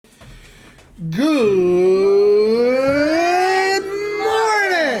Good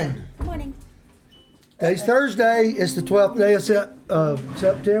morning. Good morning. Today's Thursday. It's the 12th day of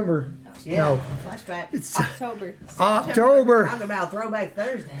September. Yeah, No, flashback. it's October. October. Talking about Throwback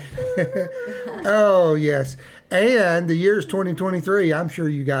Thursday. Oh, yes. And the year is 2023. I'm sure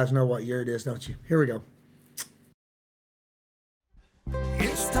you guys know what year it is, don't you? Here we go.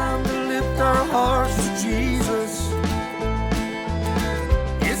 It's time to lift our hearts to Jesus.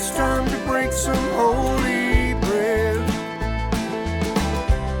 It's time to break some holy bread.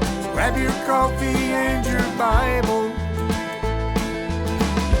 Grab your coffee and your Bible.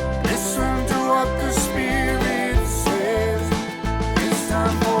 Listen to what the Spirit says. It's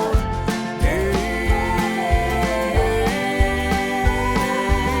time for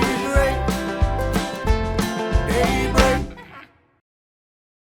daybreak.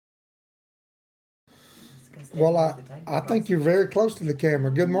 Well, I think you're very close to the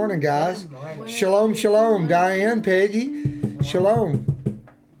camera. Good morning, guys. Shalom, shalom. Diane, Peggy, shalom.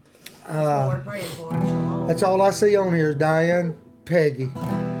 That's all I see on here is Diane, Peggy.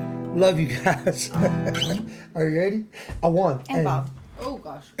 Love you guys. Are you ready? I won. And Bob. Oh,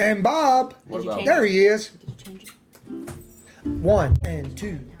 gosh. And Bob. Did you change There it? he is. Did you change it? 1 and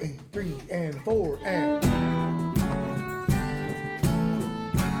 2 and 3 and 4 and...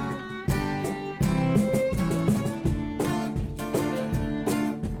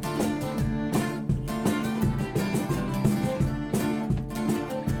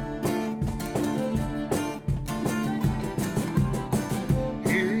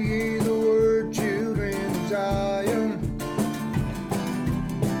 Hear ye the word, children of Zion.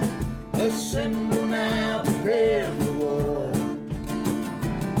 Assemble now, prepare for war.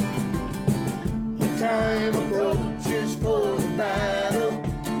 The time approaches for the battle.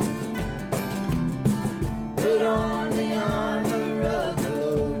 Put on the armor of the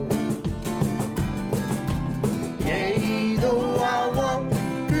Lord. Yea, though I walk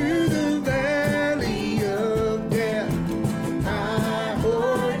through the valley of death, my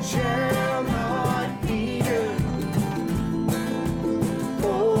heart shall not fear.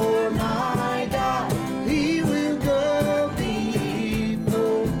 For my God, He will go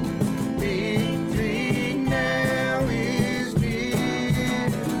before. Victory now is near.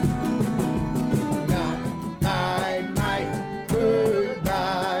 Not by might, but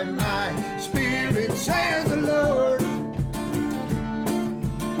by my Spirit, says the Lord.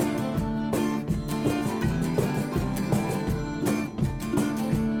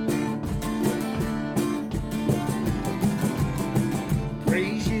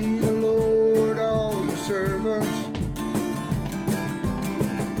 Praise ye the Lord, all you servants.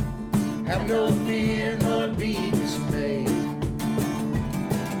 Have no fear, nor be dismayed.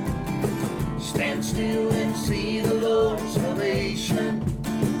 Stand still and see the Lord's salvation,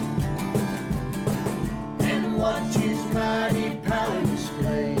 and watch His mighty power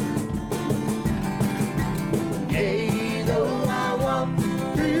display. Yea, though I walk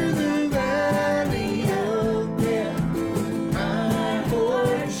through the valley of death, my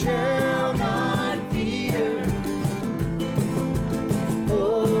heart shall not fear.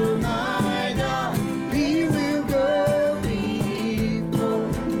 For my God, He will go before.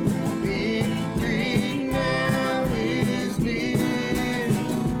 Victory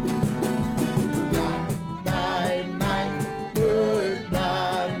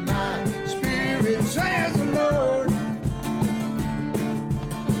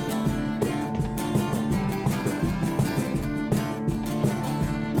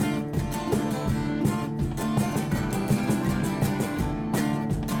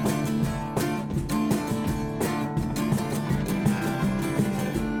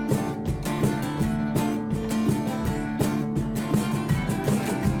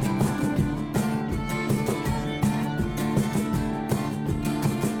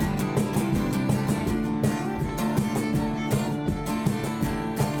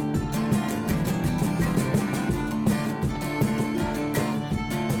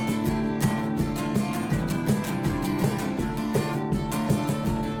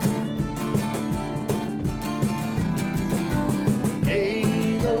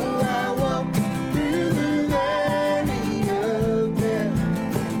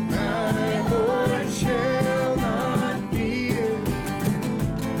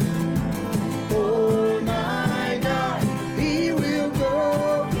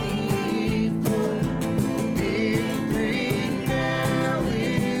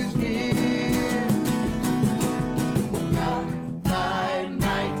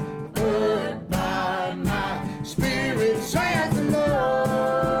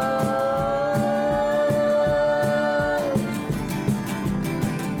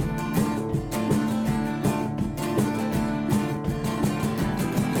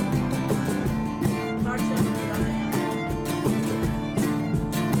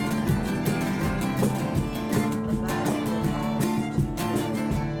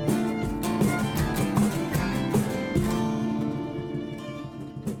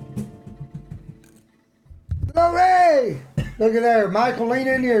Look at there. Michael, lean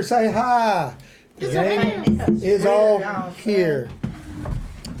in here. Say hi. The gang is all here.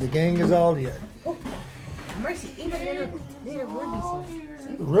 The gang is all here. Mercy, even little Ruby song.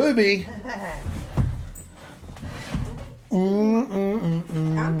 Ruby. I'm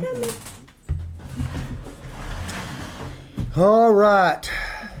coming. All right.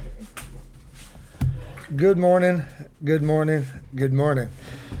 Good morning. Good morning. Good morning.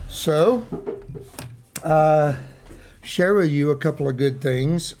 So, share with you a couple of good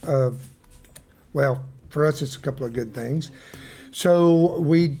things. Well, for us, it's a couple of good things. So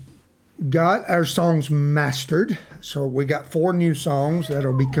we got our songs mastered. So we got 4 new songs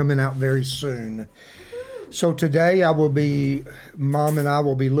that'll be coming out very soon. So today Mom and I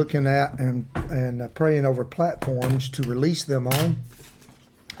will be looking at and praying over platforms to release them on.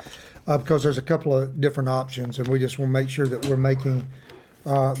 Because there's a couple of different options, and we just want to make sure that we're making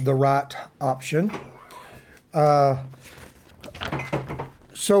the right option.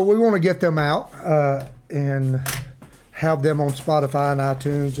 So we want to get them out and have them on Spotify and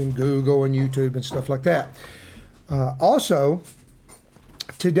iTunes and Google and YouTube and stuff like that. Also,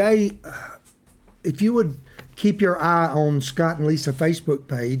 today, if you would keep your eye on Scott and Lisa Facebook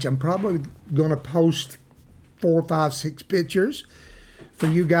page, I'm probably going to post 4, 5, 6 pictures for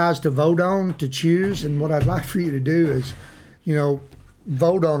you guys to vote on, to choose. And what I'd like for you to do is,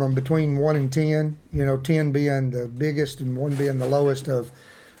 vote on them between 1 and 10, 10 being the biggest and 1 being the lowest of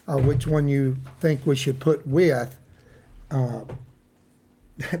which one you think we should put with.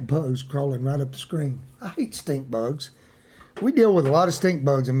 That bug's crawling right up the screen. I hate stink bugs. We deal with a lot of stink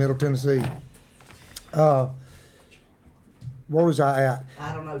bugs in Middle Tennessee. Where was I at?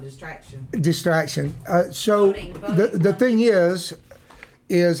 I don't know, distraction. So the thing is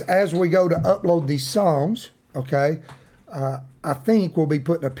as we go to upload these songs, okay, I think we'll be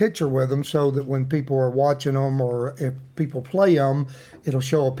putting a picture with them so that when people are watching them or if people play them, it'll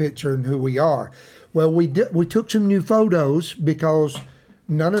show a picture and who we are. Well, we took some new photos because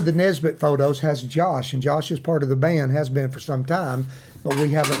none of the Nesbitt photos has Josh, and Josh is part of the band, has been for some time, but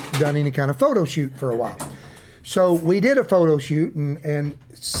we haven't done any kind of photo shoot for a while. So we did a photo shoot, and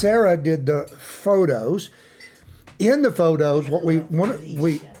Sarah did the photos. In the photos, what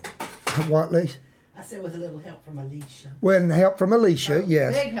Lisa? I said with a little help from Alicia. Well, help from Alicia,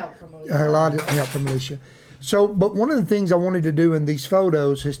 yes. Big help from Alicia. A lot of help from Alicia. So, but one of the things I wanted to do in these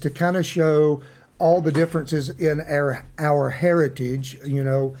photos is to kind of show all the differences in our heritage,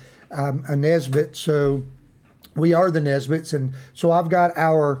 a Nesbitt, so we are the Nesbitts, and so I've got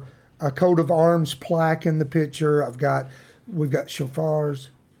our coat of arms plaque in the picture. We've got shofars.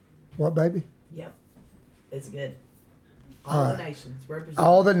 What, baby? Yep, it's good. All the nations represent.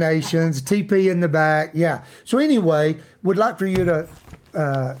 All the nations, TP in the back, yeah. So anyway, would like for you to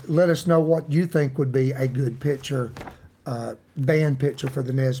let us know what you think would be a good picture, band picture for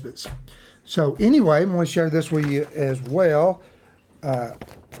the Nesbitts. So anyway, I'm going to share this with you as well.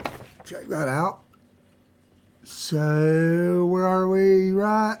 Check that out. So where are we?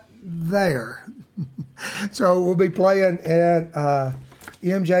 Right there. So we'll be playing at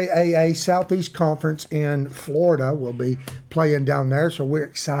MJAA Southeast Conference in Florida. We'll be playing down there, so we're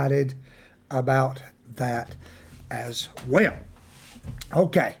excited about that as well.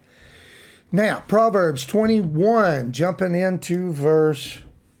 Okay. Now, Proverbs 21, jumping into verse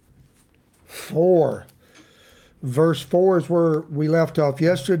 4. Verse 4 is where we left off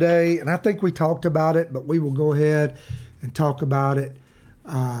yesterday, and I think we talked about it, but we will go ahead and talk about it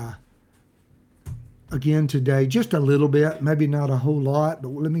again today, just a little bit, maybe not a whole lot, but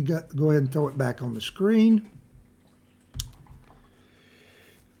let me go ahead and throw it back on the screen.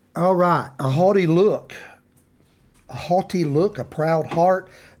 All right, a haughty look, a proud heart,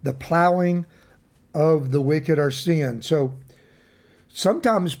 the plowing of the wicked are sin. So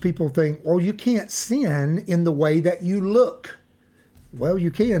sometimes people think, well, you can't sin in the way that you look. Well,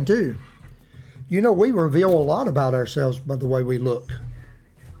 you can too. We reveal a lot about ourselves by the way we look.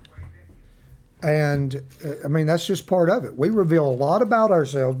 And that's just part of it. We reveal a lot about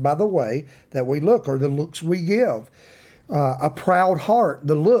ourselves by the way that we look or the looks we give. A proud heart.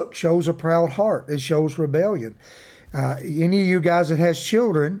 The look shows a proud heart. It shows rebellion. Any of you guys that has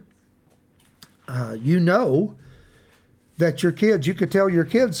children, that your kids, you could tell your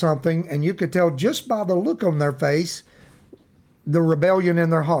kids something, and you could tell just by the look on their face, the rebellion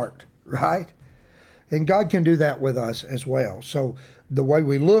in their heart, right? And God can do that with us as well. So the way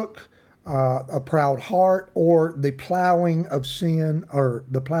we look, a proud heart, or the plowing of sin, or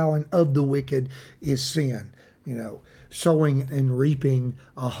the plowing of the wicked is sin. Sowing and reaping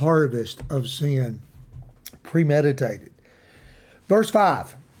a harvest of sin, premeditated. Verse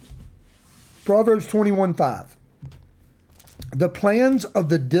 5, Proverbs 21:5. The plans of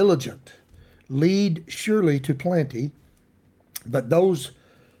the diligent lead surely to plenty, but those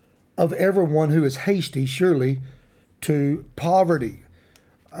of everyone who is hasty surely to poverty.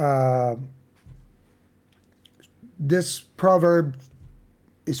 This proverb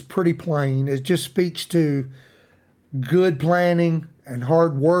is pretty plain. It just speaks to good planning and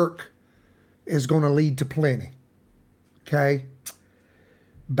hard work is going to lead to plenty. Okay?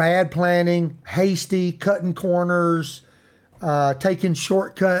 Bad planning, hasty, cutting corners, taking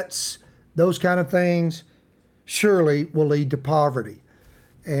shortcuts, those kind of things, surely will lead to poverty.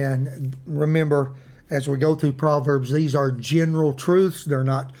 And remember, as we go through Proverbs, these are general truths. They're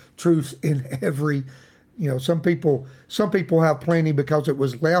not truths in every, some people have plenty because it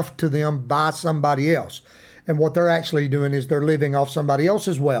was left to them by somebody else. And what they're actually doing is they're living off somebody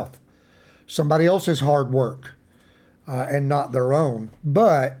else's wealth, somebody else's hard work, and not their own.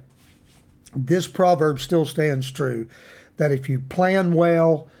 But this proverb still stands true, that if you plan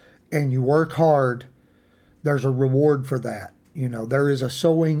well and you work hard, there's a reward for that. There is a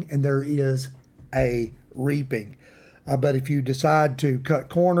sowing and there is a reaping. But if you decide to cut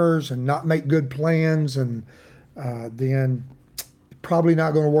corners and not make good plans, and then probably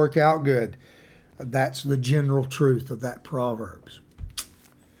not going to work out good. That's the general truth of that Proverbs.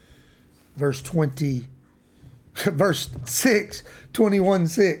 Verse 6,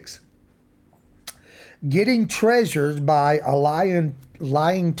 21:6. Getting treasures by a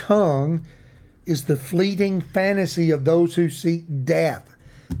lying tongue is the fleeting fantasy of those who seek death.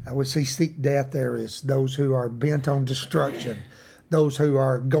 I would say seek death there is those who are bent on destruction, those who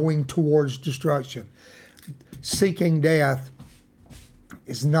are going towards destruction. Seeking death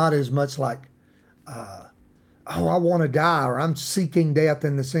is not as much like, I want to die, or I'm seeking death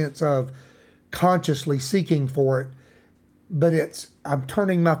in the sense of consciously seeking for it, but I'm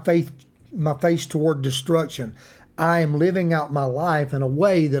turning my face toward destruction. I am living out my life in a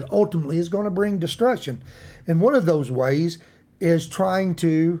way that ultimately is going to bring destruction. And one of those ways is trying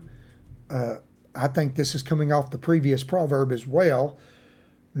to, I think this is coming off the previous proverb as well,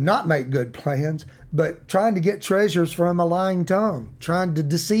 not make good plans, but trying to get treasures from a lying tongue, trying to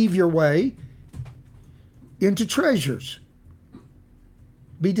deceive your way into treasures.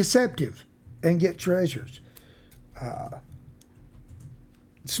 Be deceptive and get treasures.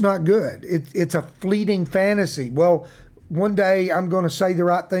 It's not good. It's a fleeting fantasy. Well, one day I'm going to say the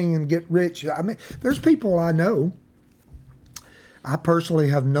right thing and get rich. I mean, there's people I know. I personally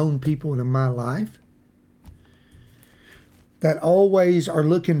have known people in my life that always are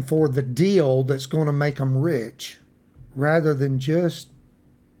looking for the deal that's going to make them rich rather than just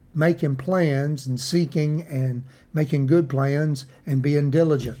making plans and seeking and making good plans and being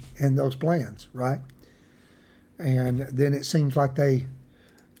diligent in those plans, right? And then it seems like they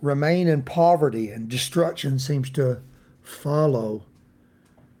remain in poverty and destruction seems to follow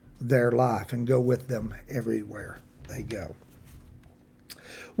their life and go with them everywhere they go.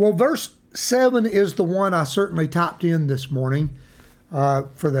 Well, verse 7 is the one I certainly typed in this morning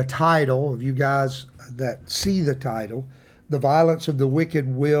for the title of you guys that see the title. The violence of the wicked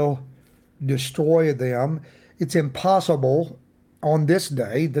will destroy them. It's impossible on this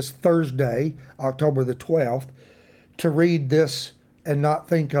day, this Thursday, October the 12th, to read this and not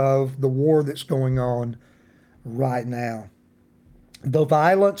think of the war that's going on right now. The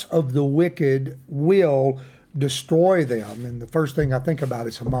violence of the wicked will destroy them. And the first thing I think about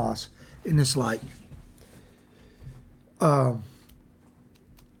is Hamas. And it's like,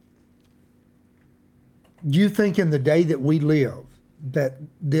 you think in the day that we live that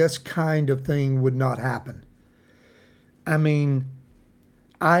this kind of thing would not happen? I mean,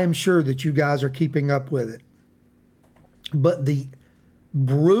 I am sure that you guys are keeping up with it. But the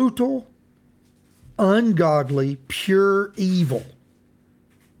brutal, ungodly, pure evil,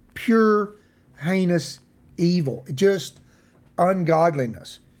 pure, heinous evil, just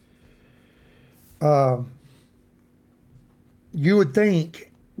ungodliness. You would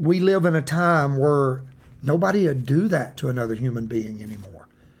think we live in a time where nobody would do that to another human being anymore.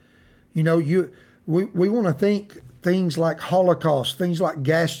 We want to think things like Holocaust, things like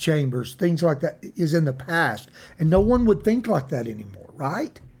gas chambers, things like that is in the past. And no one would think like that anymore,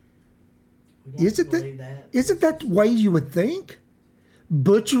 right? Isn't that the way you would think?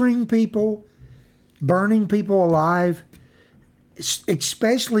 Butchering people, burning people alive,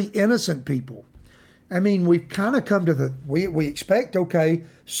 especially innocent people. I mean, we've kind of come to we expect, okay,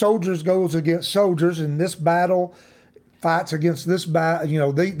 soldiers goes against soldiers, and this battle fights against this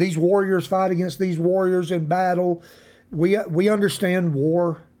battle. These warriors fight against these warriors in battle. We understand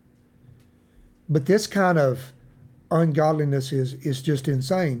war, but this kind of ungodliness is just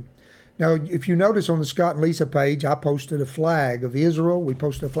insane. Now, if you notice on the Scott and Lisa page, I posted a flag of Israel. We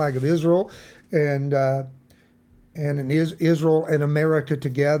posted a flag of Israel, and Israel and America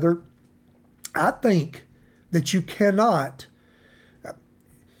together. I think that you cannot.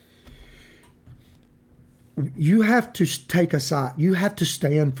 You have to take a side. You have to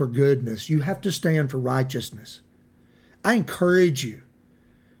stand for goodness. You have to stand for righteousness. I encourage you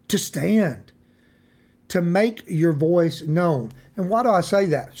to stand, to make your voice known. And why do I say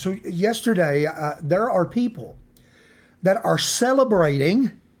that? So yesterday, there are people that are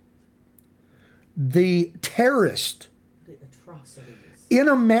celebrating the terrorist The atrocities. in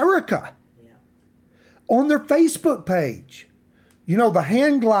America Yeah. on their Facebook page. You know, the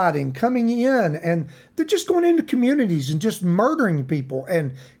hand gliding coming in, and they're just going into communities and just murdering people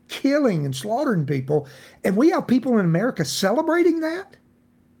and killing and slaughtering people. And we have people in America celebrating that.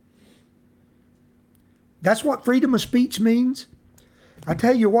 That's what freedom of speech means. I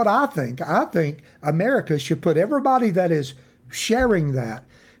tell you what I think. I think America should put everybody that is sharing that,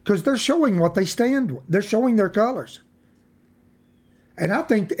 because they're showing what they stand with. They're showing their colors. And I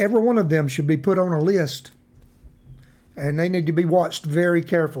think every one of them should be put on a list. And they need to be watched very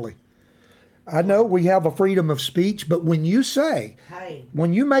carefully. I know we have a freedom of speech, but when you say, Hey,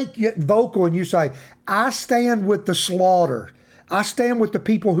 when you make it vocal and you say, I stand with the slaughter, I stand with the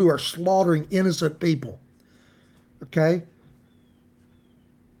people who are slaughtering innocent people, okay?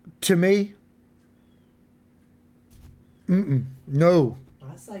 To me, no.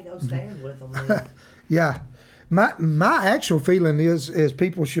 I say go stand with them. Then. Yeah. My actual feeling is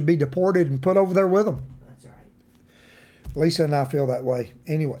people should be deported and put over there with them. That's right. Lisa and I feel that way.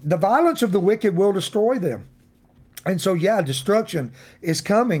 Anyway, the violence of the wicked will destroy them. And so, yeah, destruction is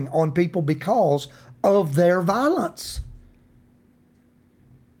coming on people because of their violence.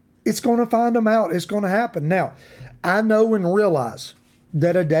 It's going to find them out. It's going to happen. Now, I know and realize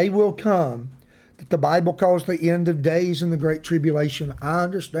that a day will come that the Bible calls the end of days and the great tribulation. I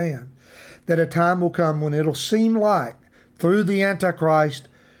understand that a time will come when it'll seem like, through the Antichrist,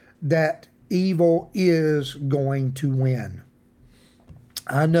 that evil is going to win.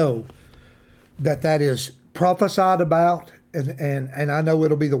 I know that is prophesied about, and I know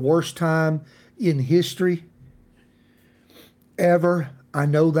it'll be the worst time in history ever. I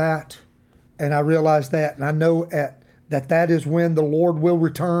know that, and I realize that, and I know that is when the Lord will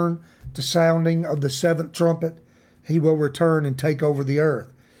return to sounding of the seventh trumpet. He will return and take over the earth.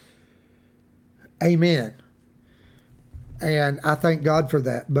 Amen. And I thank God for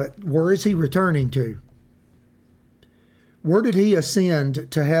that. But where is he returning to? Where did he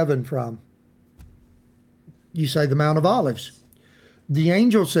ascend to heaven from? You say the Mount of Olives. The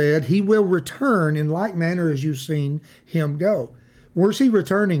angel said he will return in like manner as you've seen him go. Where's he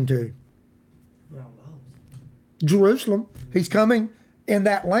returning to? Well, Jerusalem. He's coming in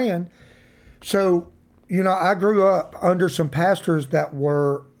that land. So, you know, I grew up under some pastors that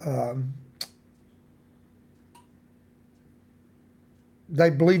were, they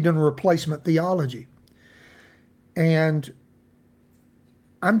believed in replacement theology. And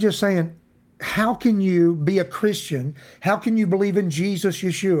I'm just saying, how can you be a Christian? How can you believe in Jesus,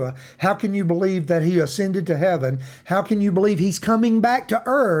 Yeshua? How can you believe that he ascended to heaven? How can you believe he's coming back to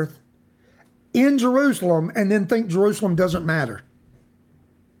earth in Jerusalem and then think Jerusalem doesn't matter?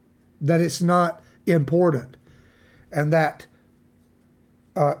 That it's not important, and that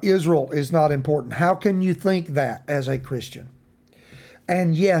Israel is not important. How can you think that as a Christian?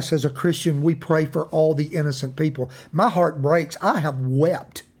 And yes, as a Christian, we pray for all the innocent people. My heart breaks. I have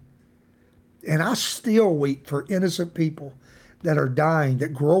wept, and I still weep for innocent people that are dying,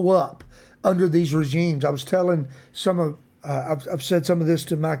 that grow up under these regimes. I was telling I've said some of this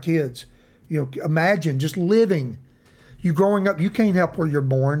to my kids. You know, imagine just living. You growing up, you can't help where you're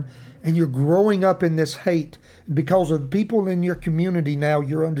born, and you're growing up in this hate. Because of people in your community now,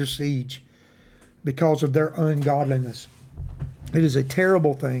 you're under siege because of their ungodliness. It is a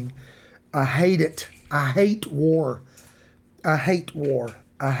terrible thing. I hate it. I hate war. I hate war.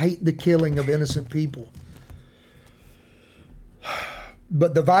 I hate the killing of innocent people.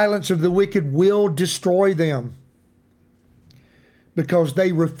 But the violence of the wicked will destroy them, because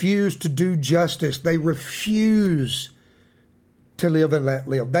they refuse to do justice. They refuse to live and let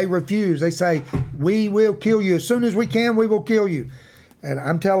live. They refuse. They say, we will kill you. As soon as we can, we will kill you. And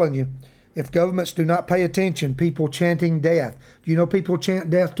I'm telling you, if governments do not pay attention, people chanting death. Do you know people chant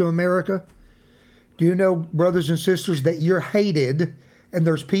death to America? Do you know, brothers and sisters, that you're hated, and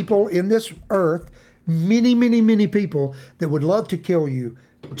there's people in this earth, many, many, many people that would love to kill you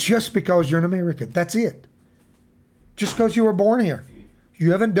just because you're an American. That's it. Just because you were born here.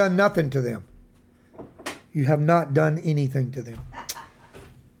 You haven't done nothing to them. You have not done anything to them.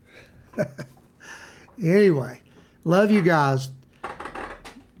 Anyway, love you guys.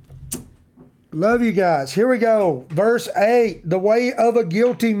 Love you guys. Here we go. Verse 8. The way of a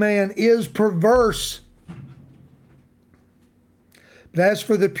guilty man is perverse. But as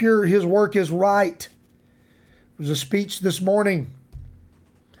for the pure, his work is right. There was a speech this morning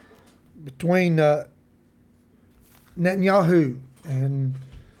between Netanyahu and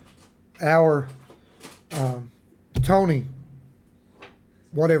our Tony,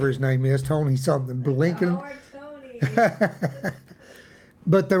 whatever his name is, Tony something, Blinken. Lord Tony.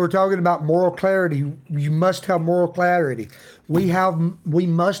 But they were talking about moral clarity. You must have moral clarity. We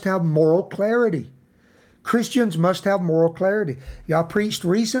must have moral clarity. Christians must have moral clarity. Y'all preached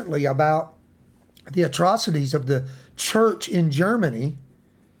recently about the atrocities of the church in Germany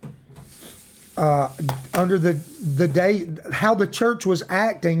under the day, how the church was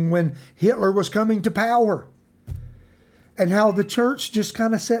acting when Hitler was coming to power, and how the church just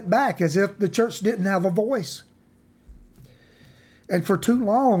kind of sat back as if the church didn't have a voice. And for too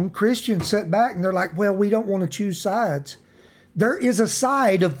long, Christians sat back and they're like, well, we don't want to choose sides. There is a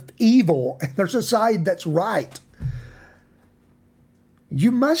side of evil, and there's a side that's right.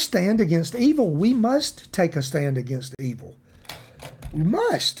 You must stand against evil. We must take a stand against evil. We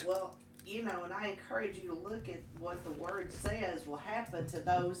must. Well, you know, and I encourage you to look at what the word says will happen to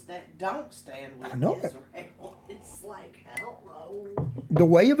those that don't stand with I know it. Israel. It's like, hello. The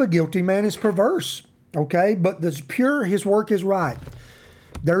way of a guilty man is perverse, okay? But the pure, his work is right.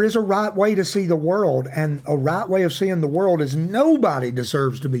 There is a right way to see the world, and a right way of seeing the world is nobody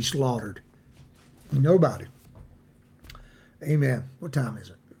deserves to be slaughtered. Nobody. Amen. What time is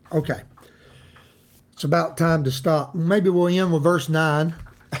it? Okay. It's about time to stop. Maybe we'll end with verse 9.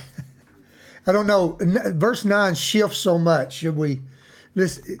 I don't know. Verse 9 shifts so much. Should we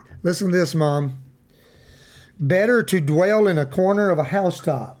listen to this, Mom? Better to dwell in a corner of a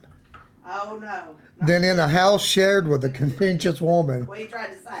housetop Oh, no. than in a house shared with a contentious woman. What are you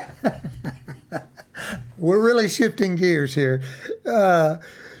trying to say? We're really shifting gears here.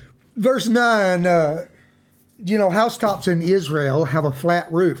 Verse 9, housetops in Israel have a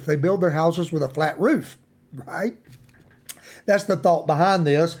flat roof. They build their houses with a flat roof, right? That's the thought behind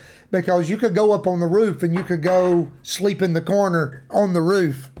this, because you could go up on the roof and you could go sleep in the corner on the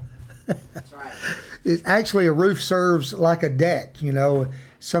roof. That's right. Actually, a roof serves like a deck,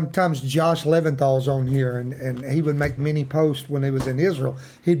 Sometimes Josh Leventhal's on here, and he would make many posts when he was in Israel.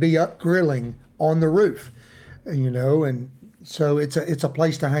 He'd be up grilling on the roof, and so it's a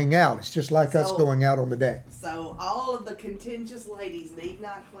place to hang out. It's just like us going out on the deck. So all of the contentious ladies need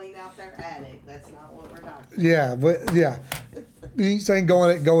not clean out their attic. That's not what we're talking about. Yeah, but yeah, he's saying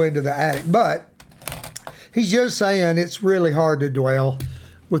go into the attic, but he's just saying it's really hard to dwell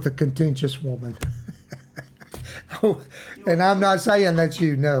with a contentious woman. And I'm not saying that's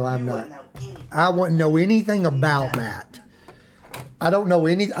you. No, I'm not. I wouldn't know anything about that. I don't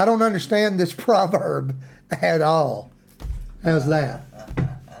understand this proverb at all. How's that?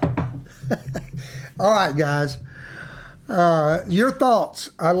 All right, guys. Your thoughts.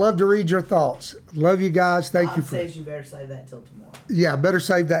 I love to read your thoughts. Love you guys. Thank you for. Says you better save that till tomorrow. Yeah, better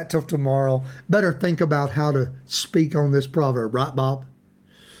save that till tomorrow. Better think about how to speak on this proverb, right, Bob?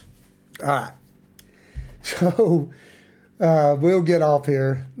 All right. So we'll get off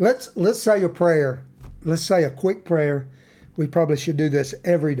here. Let's say a prayer. Let's say a quick prayer. We probably should do this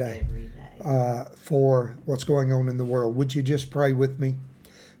every day. For what's going on in the world. Would you just pray with me?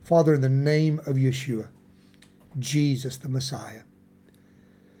 Father, in the name of Yeshua, Jesus the Messiah.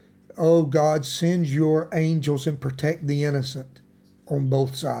 Oh God, send your angels and protect the innocent on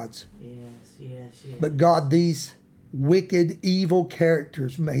both sides. Yes. But God, these wicked, evil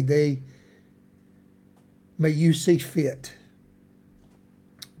characters, may you see fit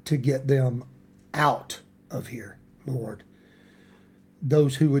to get them out of here, Lord.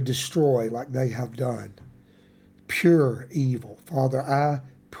 Those who would destroy like they have done. Pure evil. Father, I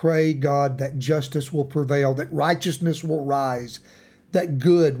pray, God, that justice will prevail, that righteousness will rise, that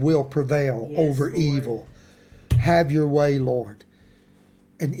good will prevail over Lord. Evil. Have your way, Lord.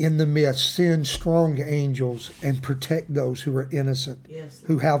 And in the midst, send strong angels and protect those who are innocent,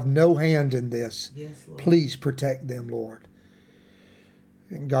 who have no hand in this. Please protect them, Lord.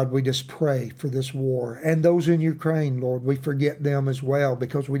 And God, we just pray for this war. And those in Ukraine, Lord, we forget them as well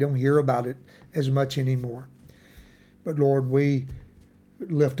because we don't hear about it as much anymore. But Lord, we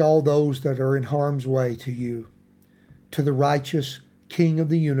lift all those that are in harm's way to you, to the righteous King of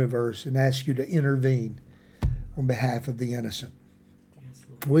the universe, and ask you to intervene on behalf of the innocent.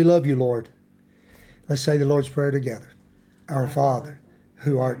 We love you, Lord. Let's say the Lord's Prayer together. Our Father,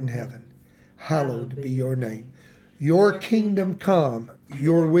 who art in heaven, hallowed be your name. Your kingdom come,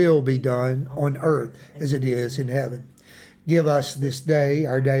 your will be done on earth as it is in heaven. Give us this day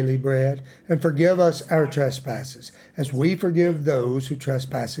our daily bread, and forgive us our trespasses, as we forgive those who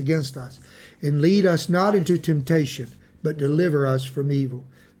trespass against us. And lead us not into temptation, but deliver us from evil.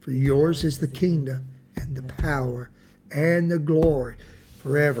 For yours is the kingdom, and the power, and the glory,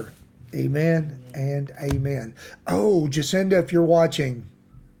 forever. Amen and amen. Oh, Jacinda, if you're watching,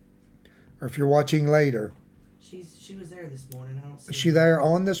 or if you're watching later, She was there this morning. I don't see is she there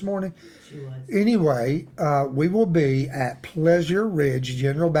on this morning? She was. Anyway, we will be at Pleasure Ridge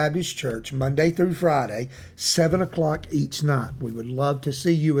General Baptist Church Monday through Friday, 7 o'clock each night. We would love to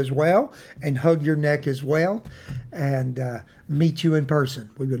see you as well and hug your neck as well and meet you in person.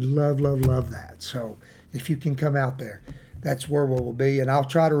 We would love, love, love that. So if you can come out there, that's where we will be. And I'll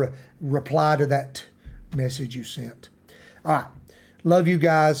try to reply to that message you sent. All right. Love you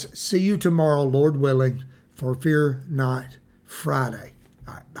guys. See you tomorrow, Lord willing, for Fear Not Friday.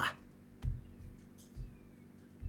 All right. Bye.